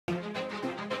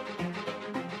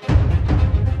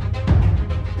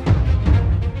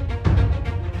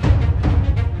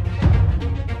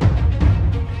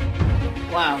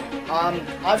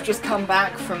I've just come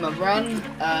back from a run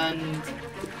and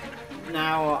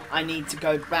now I need to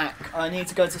go back. I need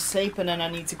to go to sleep and then I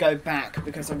need to go back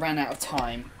because I ran out of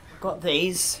time. Got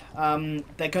these.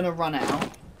 They're gonna run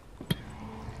out.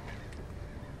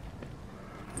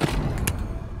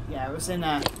 Yeah, it was in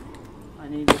there. I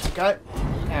needed to go.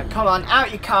 Yeah, come on,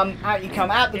 out you come, out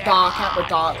the dark, out the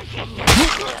dark.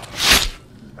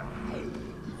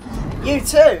 You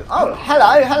too. Oh,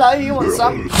 hello, you want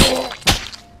some?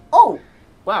 Oh,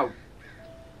 wow.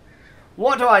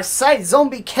 What do I say?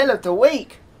 Zombie kill of the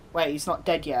week. Wait, he's not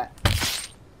dead yet.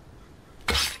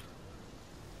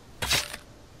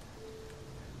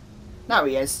 Now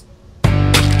he is.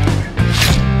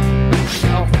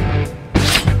 Oh.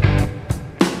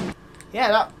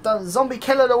 Yeah, that zombie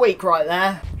kill of the week right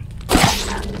there.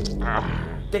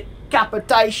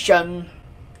 Decapitation.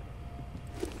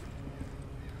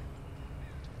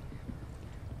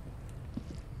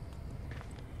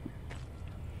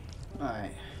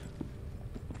 Alright.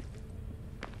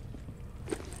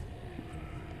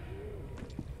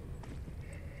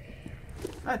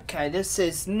 Okay, this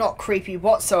is not creepy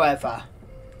whatsoever.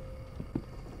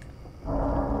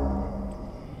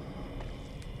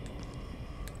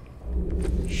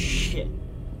 Shit.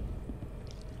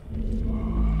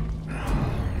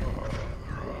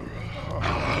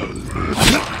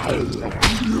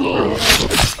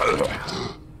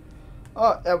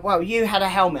 Oh, well, you had a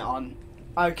helmet on.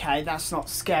 Okay, that's not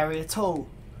scary at all.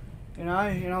 You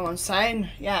know what I'm saying?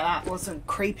 Yeah, that wasn't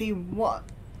creepy. What?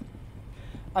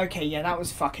 Okay, yeah, that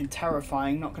was fucking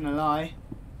terrifying, not gonna lie.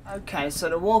 Okay, so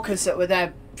the walkers that were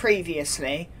there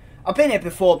previously... I've been here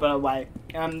before, by the way.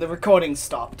 The recording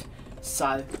stopped.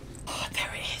 So... Oh,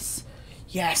 there it is.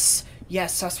 Yes,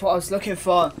 yes, that's what I was looking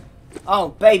for. Oh,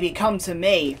 baby, come to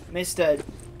me, Mr.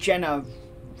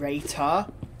 Generator.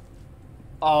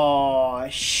 Oh,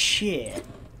 shit.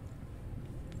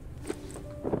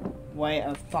 Wait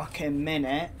a fucking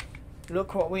minute.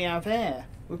 Look what we have here.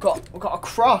 We've got a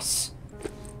cross.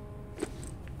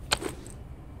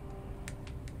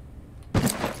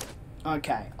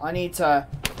 Okay, I need to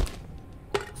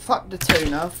fuck the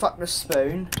tuna, fuck the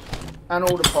spoon, and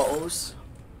all the bottles.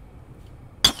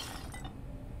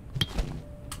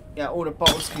 Yeah, all the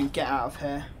bottles can get out of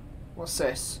here. What's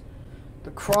this? The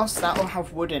cross, that will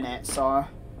have wood in it, so...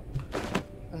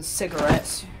 And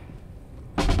cigarettes.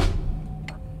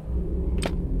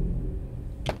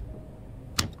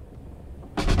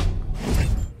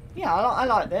 Yeah, I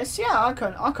like this. Yeah, I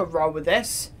could roll with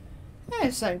this. Yeah,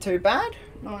 this ain't too bad.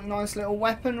 Nice little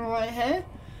weapon right here.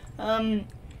 I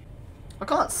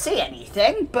can't see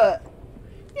anything, but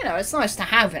you know, it's nice to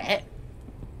have it.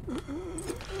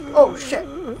 Oh shit!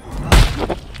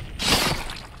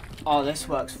 Oh, this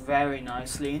works very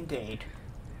nicely indeed.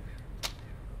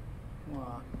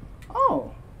 What?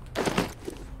 Oh,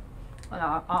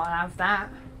 well, I'll have that.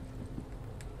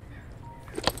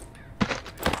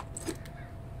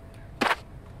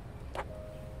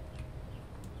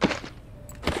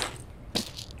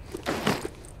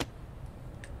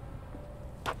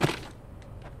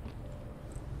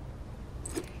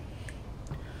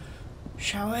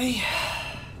 Shall we?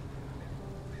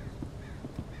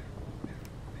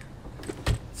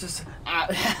 Just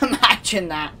imagine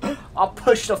that. I'll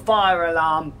push the fire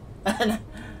alarm and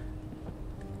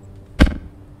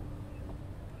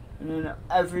then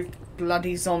every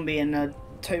bloody zombie in a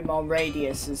 2-mile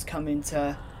radius has come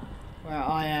into where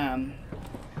I am.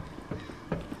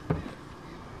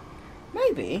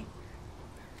 Maybe.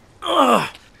 Ugh.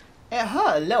 It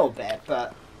hurt a little bit,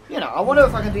 but you know, I wonder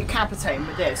if I can decapitate him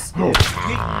with this.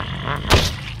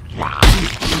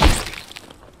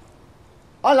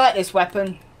 I like this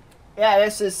weapon. Yeah,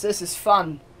 this is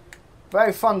fun.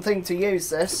 Very fun thing to use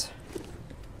this.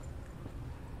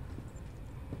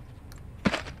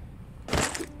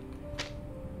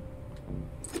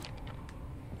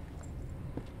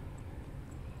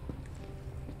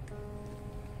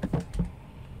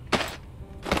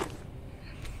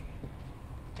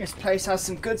 This place has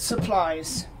some good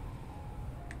supplies.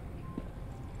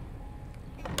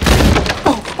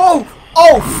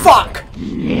 Oh, fuck!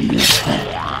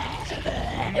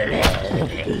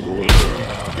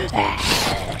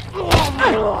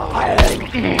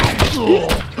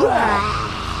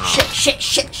 Shit.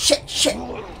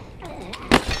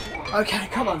 Okay,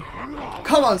 come on.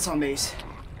 Come on, zombies.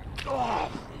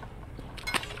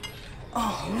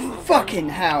 Oh, fucking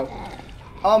hell.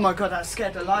 Oh my god, that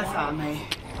scared the life out of me.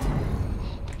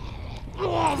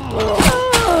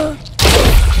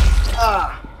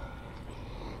 Ah.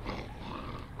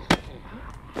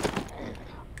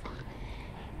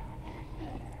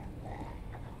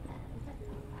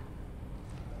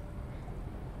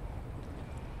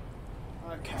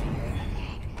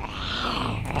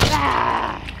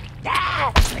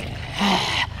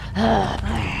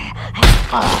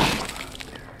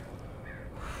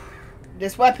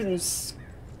 This weapon's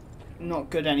not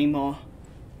good anymore.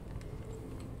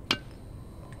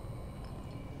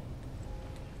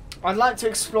 I'd like to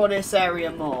explore this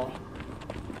area more.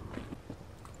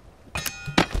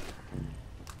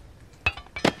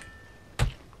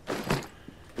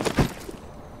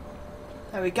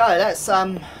 There we go. Let's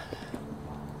head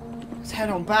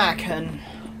on back and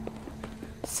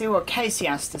see what Casey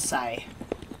has to say.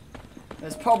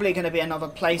 There's probably going to be another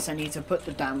place I need to put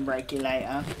the damn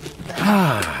regulator.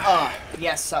 Ah,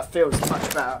 yes, that feels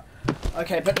much better.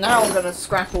 Okay, but now I'm going to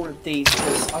scrap all of these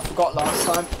because I forgot last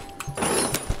time.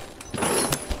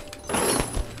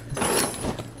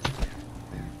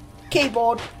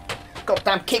 Keyboard!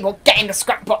 Goddamn keyboard, get in the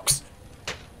scrap box!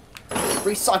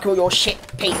 Recycle your shit,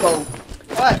 people!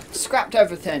 Right, scrapped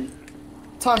everything.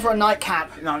 Time for a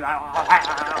nightcap.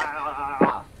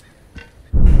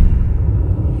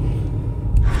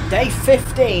 Day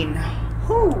 15.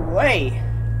 Hoo-wee.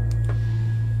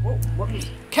 What?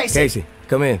 Casey,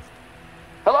 come in.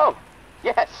 Hello.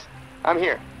 Yes, I'm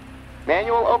here.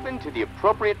 Manual open to the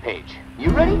appropriate page. You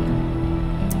ready?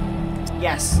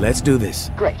 Yes. Let's do this.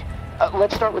 Great.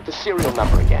 Let's start with the serial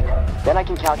number again. Then I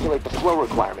can calculate the flow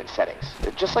requirement settings,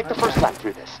 just like the first time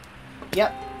through this.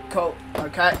 Yep. Cool.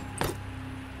 Okay.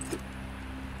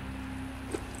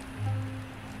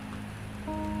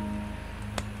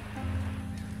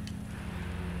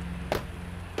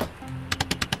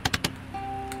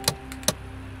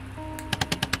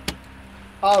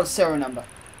 Oh, serial number.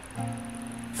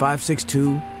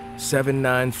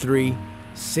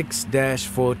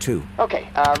 562-793-6-42. Okay,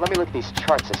 let me look at these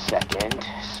charts a second.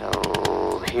 So,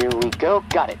 here we go.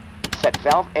 Got it. Set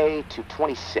valve A to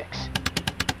 26.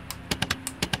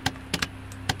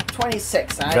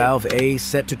 26, eh? Valve A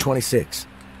set to 26.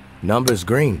 Number's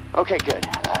green. Okay, good.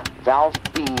 Valve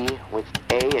B with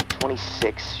A at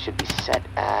 26 should be set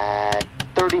at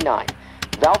 39.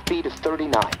 Valve B to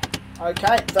 39.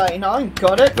 Okay, 39.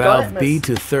 Got it. Valve B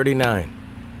to 39.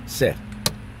 Set.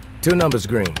 Two numbers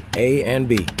green, A and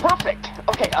B. Perfect.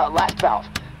 Okay, last valve.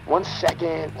 One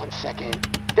second.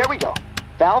 There we go.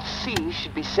 Valve C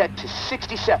should be set to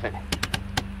 67.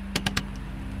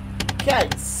 Okay,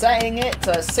 setting it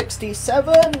to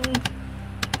 67.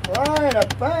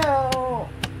 Right about.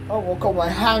 Oh, well, God, my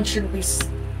hand shouldn't be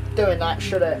doing that,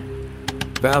 should it?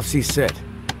 Valve C set.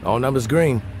 All numbers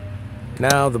green.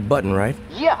 Now the button, right?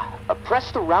 Yeah,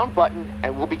 press the round button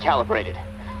and we'll be calibrated.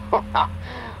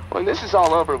 When this is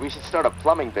all over, we should start a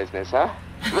plumbing business, huh?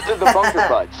 The bunker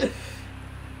buds.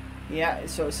 Yeah,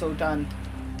 it's all done.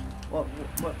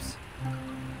 Whoops.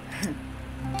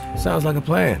 Sounds like a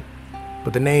plan.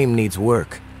 But the name needs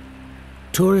work.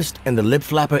 Tourist and the Lip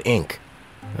Flapper Inc.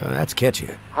 That's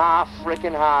catchier. Ha,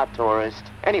 frickin' ha, tourist.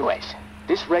 Anyways,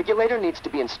 this regulator needs to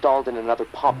be installed in another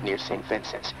pump near St.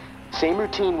 Vincent's. Same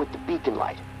routine with the beacon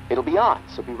light. It'll be on,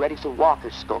 so be ready for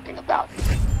walkers skulking about.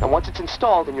 And once it's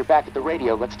installed and you're back at the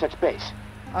radio, let's touch base.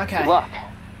 Okay. Good luck.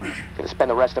 Gonna spend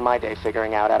the rest of my day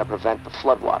figuring out how to prevent the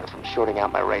floodwater from shorting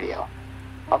out my radio.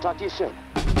 I'll talk to you soon.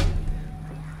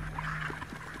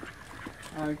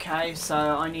 Okay, so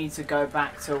I need to go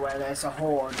back to where there's a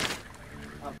horn.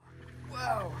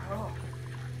 Whoa!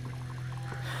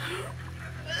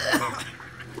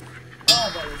 Oh,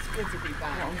 but it's good to be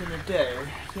back. What I'm gonna do?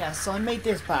 Yeah, so I made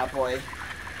this bad boy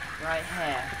right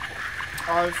here.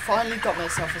 I've finally got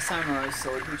myself a samurai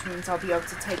sword, which means I'll be able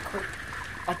to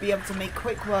make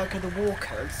quick work of the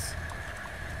walkers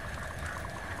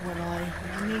when I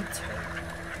need to.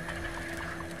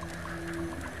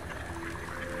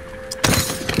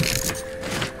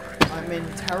 I'm in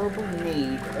terrible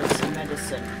need of some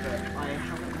medicine, but I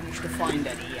haven't managed to find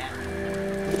any yet,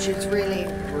 which is really,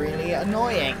 really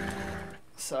annoying.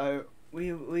 So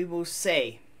we will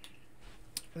see.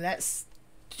 Let's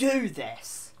do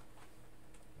this.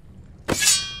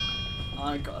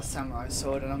 I got a samurai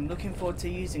sword, and I'm looking forward to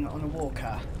using it on a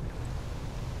walker.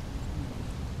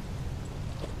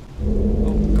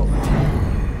 Oh, got my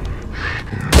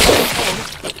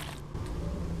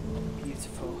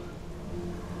beautiful.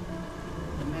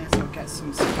 I may as well get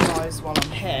some supplies while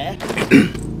I'm here.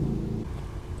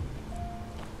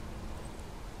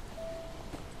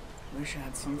 Wish I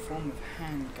had some form of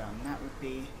handgun. That would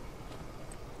be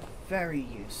very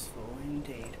useful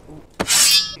indeed. Ooh.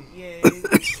 You can...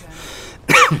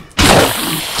 Oh, damn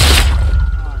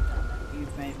it.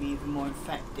 You've made me even more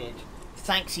infected.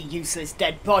 Thanks, you useless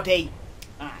dead body!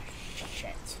 Ah,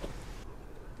 shit.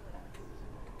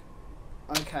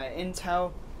 Okay,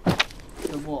 intel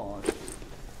the ward.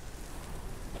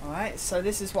 Alright, so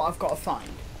this is what I've got to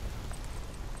find.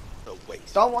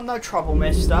 Don't want no trouble,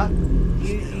 mister.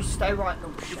 You stay right.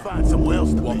 Oh, You find somewhere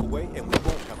else to walk away and we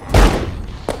won't come.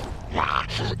 Yeah.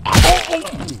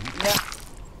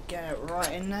 Get it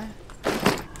right in there. I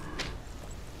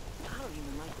don't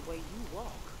even like the way you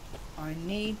walk. I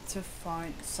need to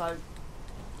find... So...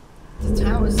 The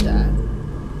tower's there.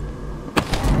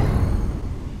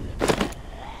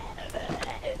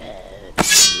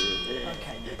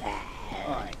 Okay.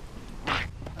 Alright.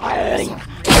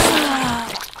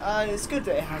 It's good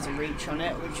that it has a reach on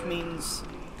it, which means...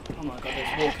 Oh my god,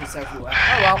 there's walkers everywhere.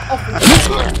 Oh well, off we go.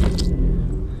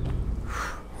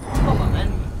 Come on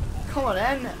then. Come on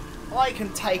then. I can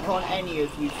take on any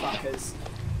of you fuckers.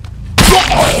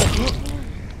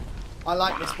 I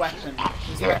like this weapon.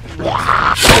 This weapon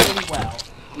works really well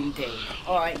indeed.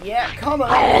 Alright, yeah, come on,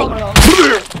 come on.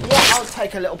 Yeah, I'll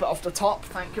take a little bit off the top,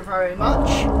 thank you very much.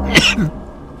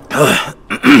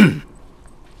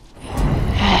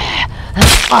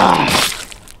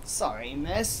 Sorry,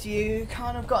 miss, you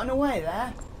kind of gotten away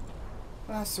there.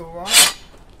 That's alright.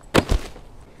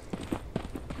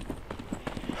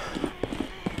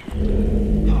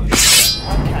 Oh, shit.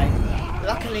 Okay.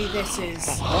 Luckily this is...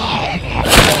 Come on.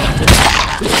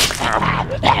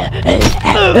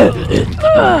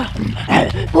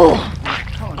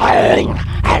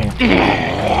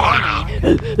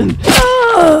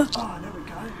 Oh, there we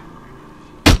go.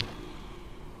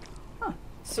 Huh.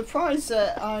 Surprised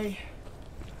that I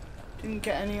didn't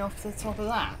get any off the top of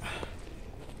that.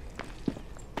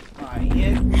 Alright,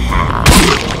 you.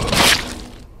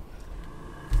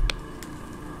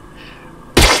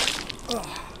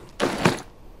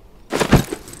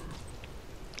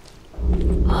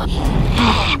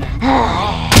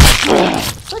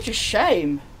 Such a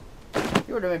shame.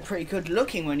 You would have been pretty good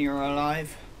looking when you were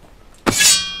alive.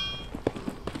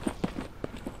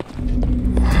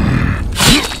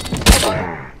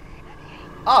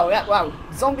 Oh, yeah, well,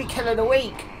 zombie killer of the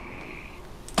week.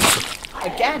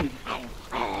 Again.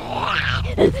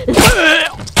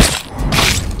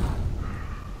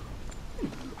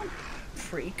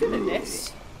 Pretty good at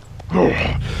this.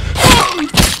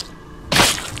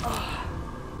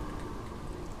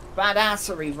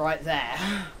 Badassery right there.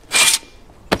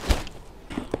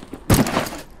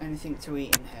 Anything to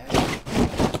eat in here?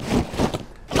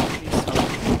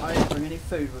 I didn't bring any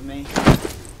food with me.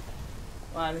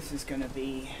 Wow, this is going to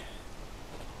be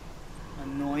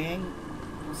annoying.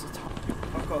 What's the top?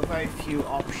 I've got very few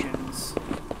options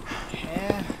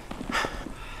here.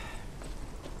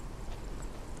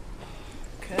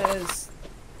 Because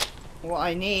what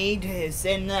I need is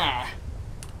in there.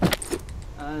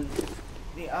 And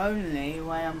the only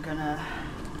way I'm going to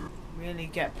really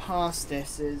get past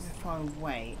this is if I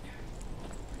wait.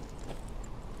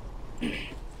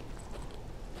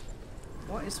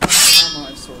 What is my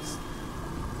camera source?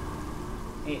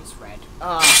 It's red.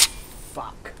 Ah,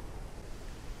 fuck.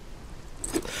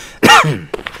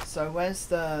 So where's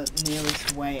the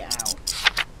nearest way out?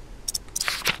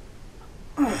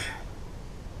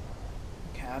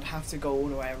 Okay, I'd have to go all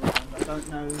the way around. I don't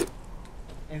know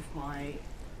if my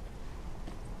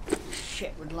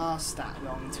shit would last that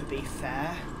long, to be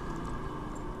fair.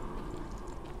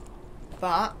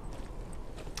 But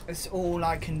it's all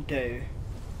I can do.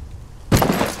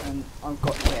 And I've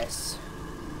got this.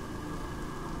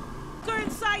 They're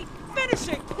in sight! Finish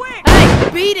it, quick! Hey,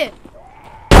 beat it!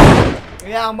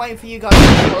 Yeah, I'm waiting for you guys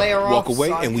to clear off. Walk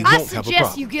away and we won't have a problem. I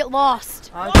suggest you get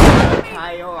lost.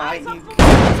 Okay, alright, you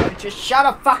just shut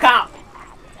the fuck up!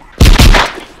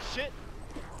 Shit.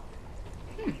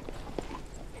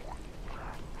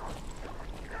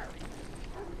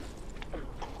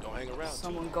 Don't hang around.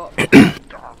 Someone got...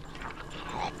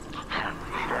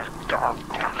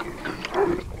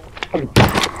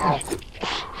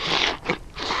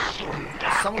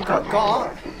 Someone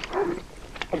got,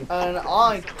 and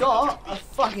I got a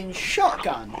fucking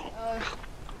shotgun.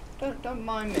 Don't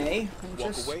mind me. I'm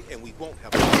just... Walk away and we won't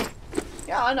have a problem.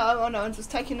 Yeah, I know. I'm just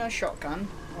taking a shotgun,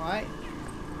 right?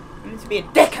 You need to be a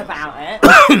dick about it.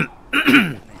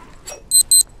 Here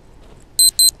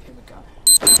we go.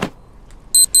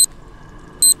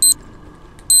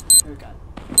 Here we go.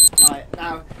 Alright,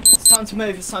 now it's time to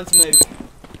move. It's time to move.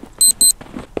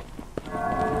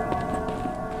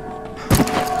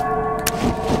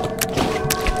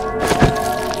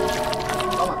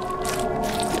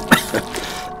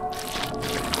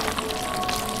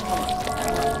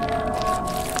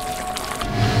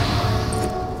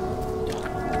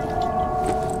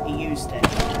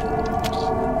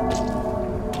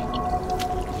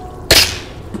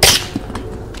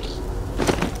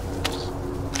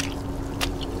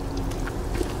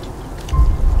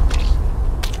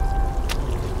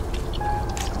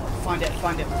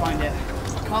 Find it. I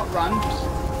can't run.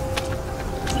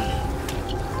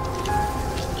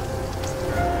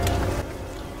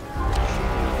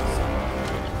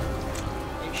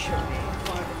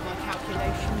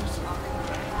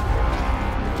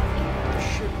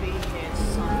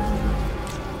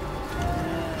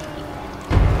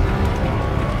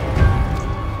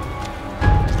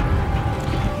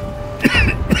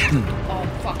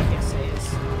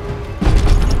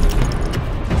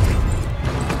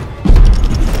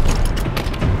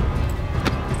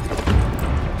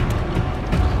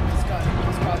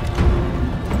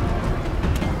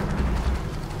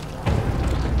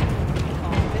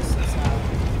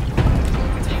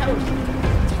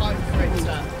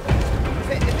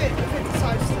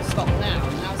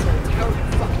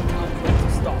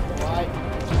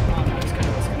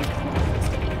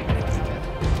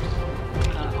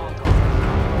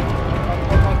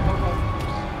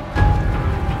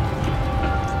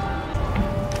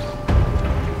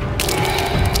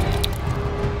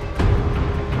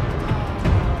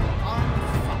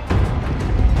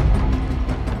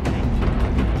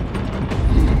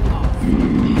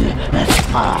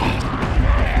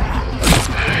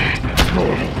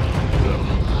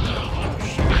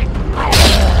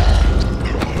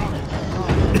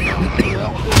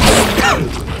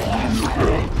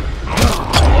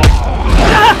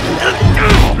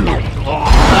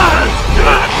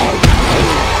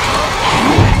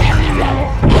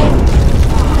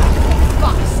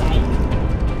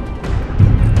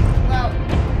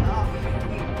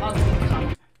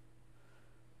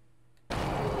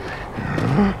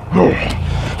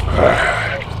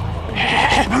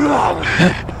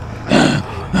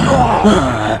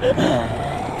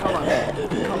 Come on.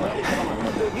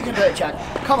 You can do it, Jack.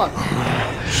 Come on.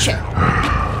 Shit. Come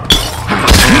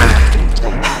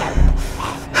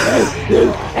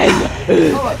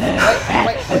on.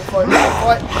 Wait for it.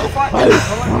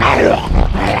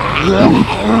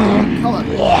 Come on.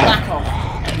 Back off.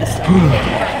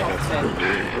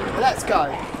 Let's go.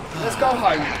 Let's go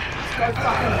home. Let's go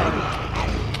fucking home.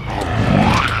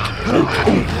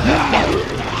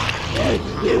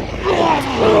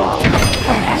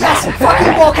 Yes,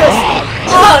 fucking walkers!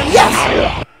 Oh, yes!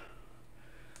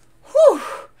 Whew.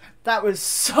 That was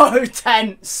so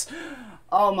tense.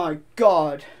 Oh my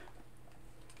god.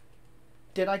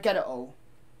 Did I get it all?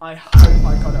 I hope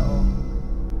I got it all.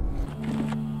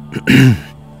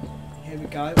 Here we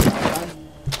go. Well done.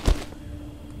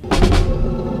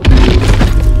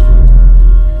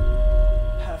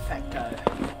 Perfecto.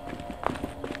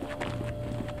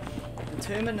 The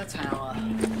tomb in the tower.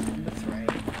 Number 3.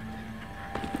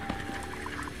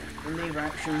 The lever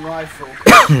action rifle.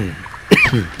 Go here.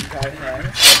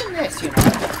 Look at this, you know.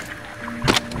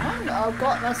 And I've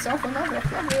got myself another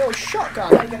lovely little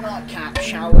shotgun. Make a nightcap,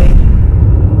 shall we?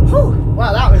 Whew.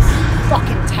 Wow, that was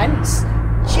fucking tense.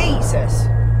 Jesus.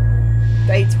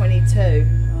 Day 22.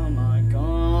 Oh my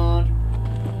god.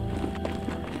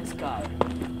 Let's go.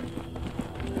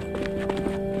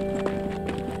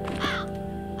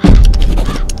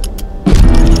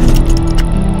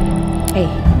 Hey,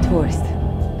 tourist.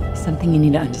 Something you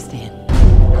need to understand.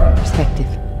 Perspective.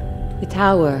 The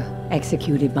tower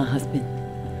executed my husband.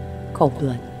 Cold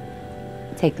blood.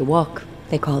 Take the walk,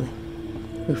 they call it.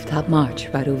 Rooftop march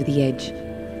right over the edge.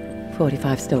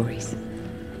 45 stories.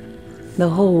 The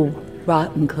whole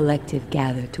rotten collective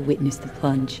gathered to witness the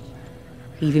plunge.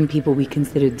 Even people we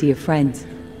considered dear friends.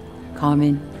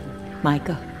 Carmen,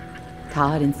 Micah,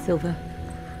 Todd, and Silver.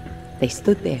 They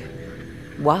stood there,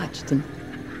 watched, and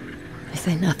I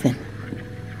said nothing.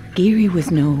 Geary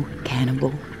was no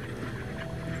cannibal.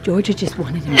 Georgia just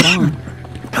wanted him gone.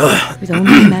 It was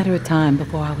only a matter of time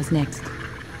before I was next.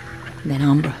 Then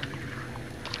Umbra.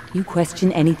 You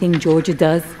question anything Georgia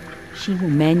does, she will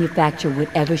manufacture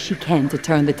whatever she can to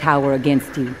turn the tower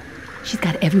against you. She's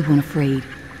got everyone afraid.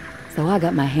 So I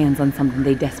got my hands on something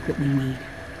they desperately need.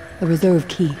 A reserve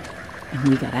key. And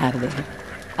we got out of there.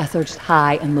 I searched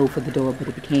high and low for the door, but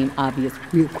it became obvious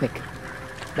real quick.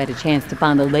 Better chance to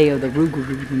find a layer of the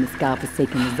Rougarou than this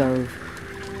godforsaken reserve.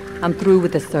 I'm through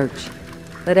with the search.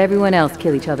 Let everyone else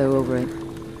kill each other over it.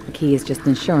 The key is just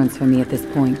insurance for me at this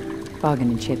point.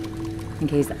 Bargaining chip. In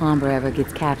case Umbra ever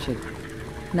gets captured.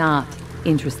 Not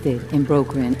interested in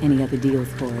brokering any other deals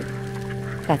for it.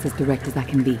 That's as direct as I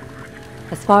can be.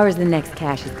 As far as the next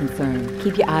cache is concerned,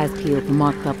 keep your eyes peeled for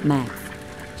marked up maps.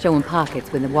 Showing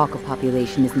pockets where the walker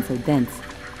population isn't so dense.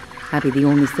 Might be the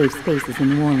only safe spaces in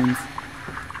New Orleans.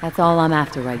 That's all I'm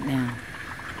after right now.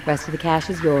 Rest of the cache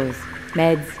is yours.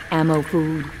 Meds, ammo,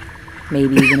 food,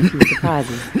 maybe even a few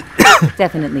surprises.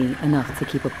 Definitely enough to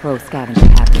keep a pro scavenger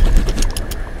happy.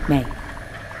 May.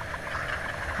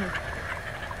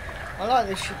 I like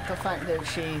the fact that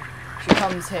she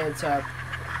comes here to,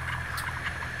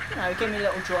 you know, give me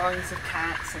little drawings of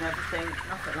cats and everything.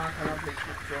 Nothing like a lovely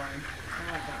cat drawing.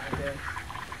 I like that idea.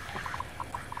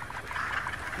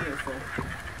 Beautiful.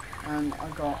 And I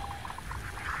got.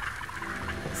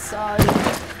 So,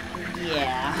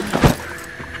 yeah.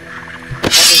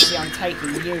 Obviously, I'm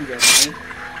taking you with me.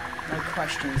 No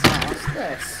questions asked.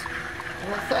 This. I've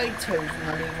got 32 from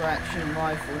the lever action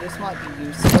rifle. This might be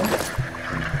useful.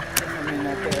 I'm in a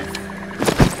bit of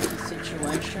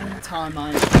situation. Time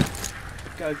I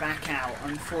go back out,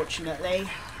 unfortunately.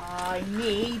 I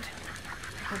need.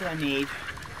 What do I need?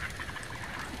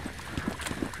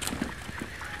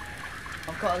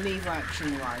 I've got a lever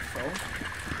action rifle.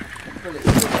 Bullets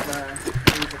with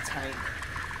lever tape.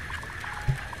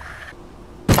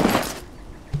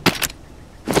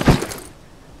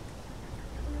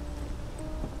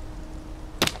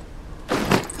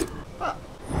 But,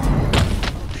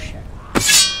 oh shit.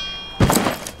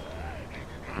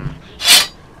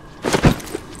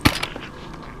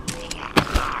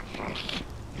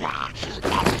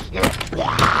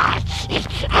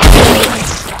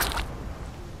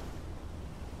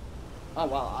 Oh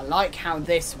well, I like how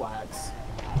this works.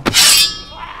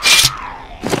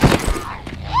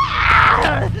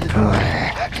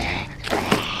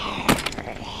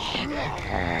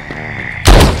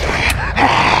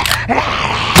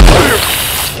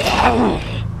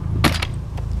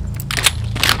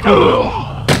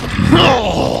 Oh,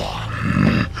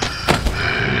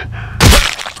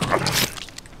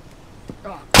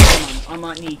 I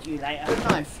might need you later.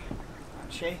 Knife,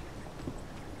 actually.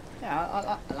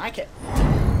 Yeah, I like it.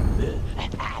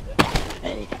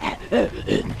 If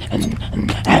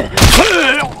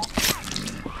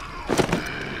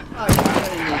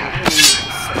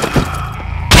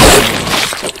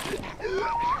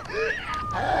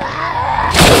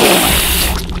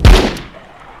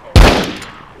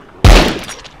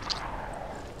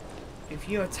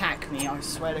you attack me, I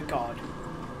swear to God.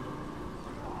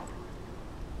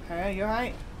 Hey, you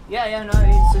alright? Yeah, no,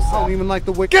 it's just... I don't even like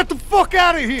the way. Get the fuck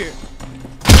out of here!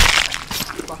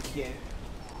 Fuck you.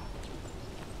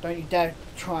 Don't you dare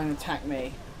try and attack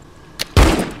me.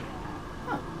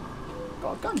 Oh,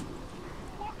 got a gun.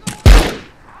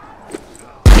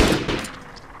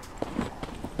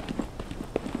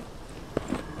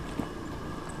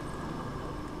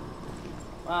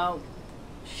 Well,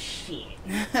 shit.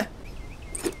 Who's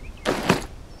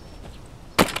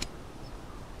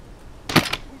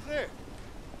there?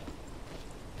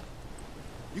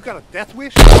 You got a death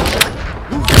wish?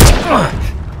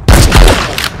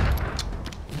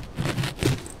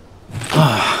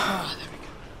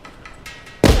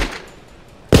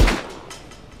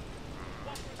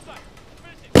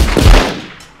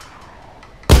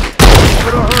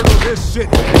 Better hurdle this shit.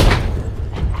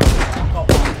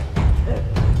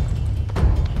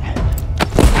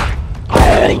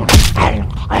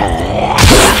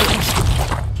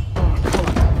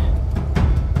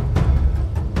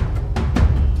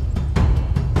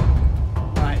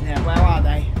 Right, now, where are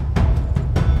they?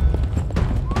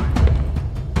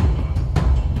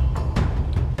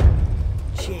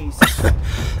 Jeez.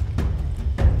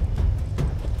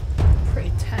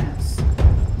 Pretty tense.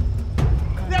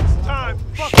 Next time,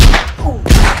 fuck.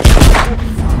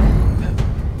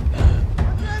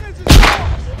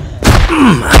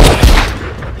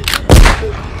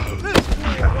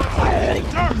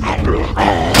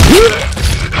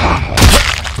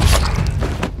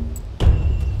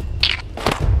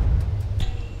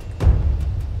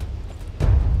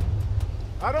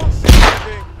 I don't see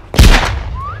anything.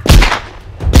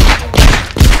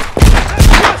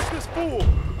 Yes, this fool.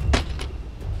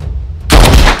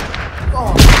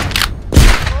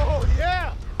 Oh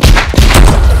yeah.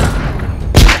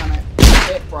 Damn it.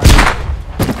 Hit, bro.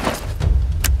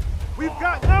 We've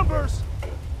got numbers.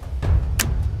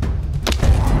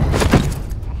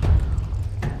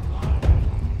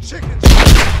 Chicken.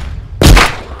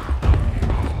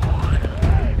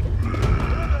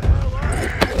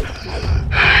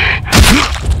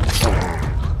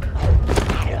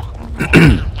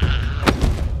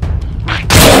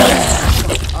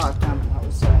 Oh, damn it. That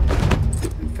was an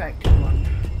infected one.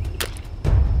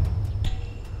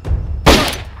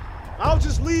 I'll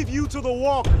just leave you to the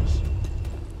walkers.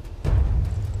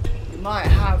 You might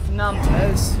have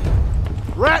numbers.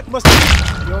 Rat must.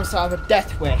 You also have a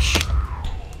death wish.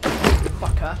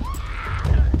 Fucker.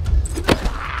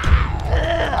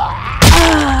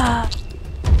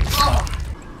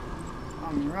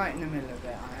 I'm right in the middle of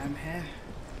it, I am here.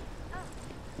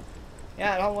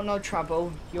 Yeah, I don't want no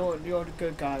trouble. You're the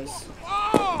good guys.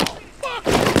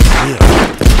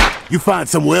 Yeah. You find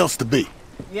somewhere else to be.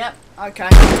 Yep, okay,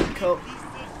 cool.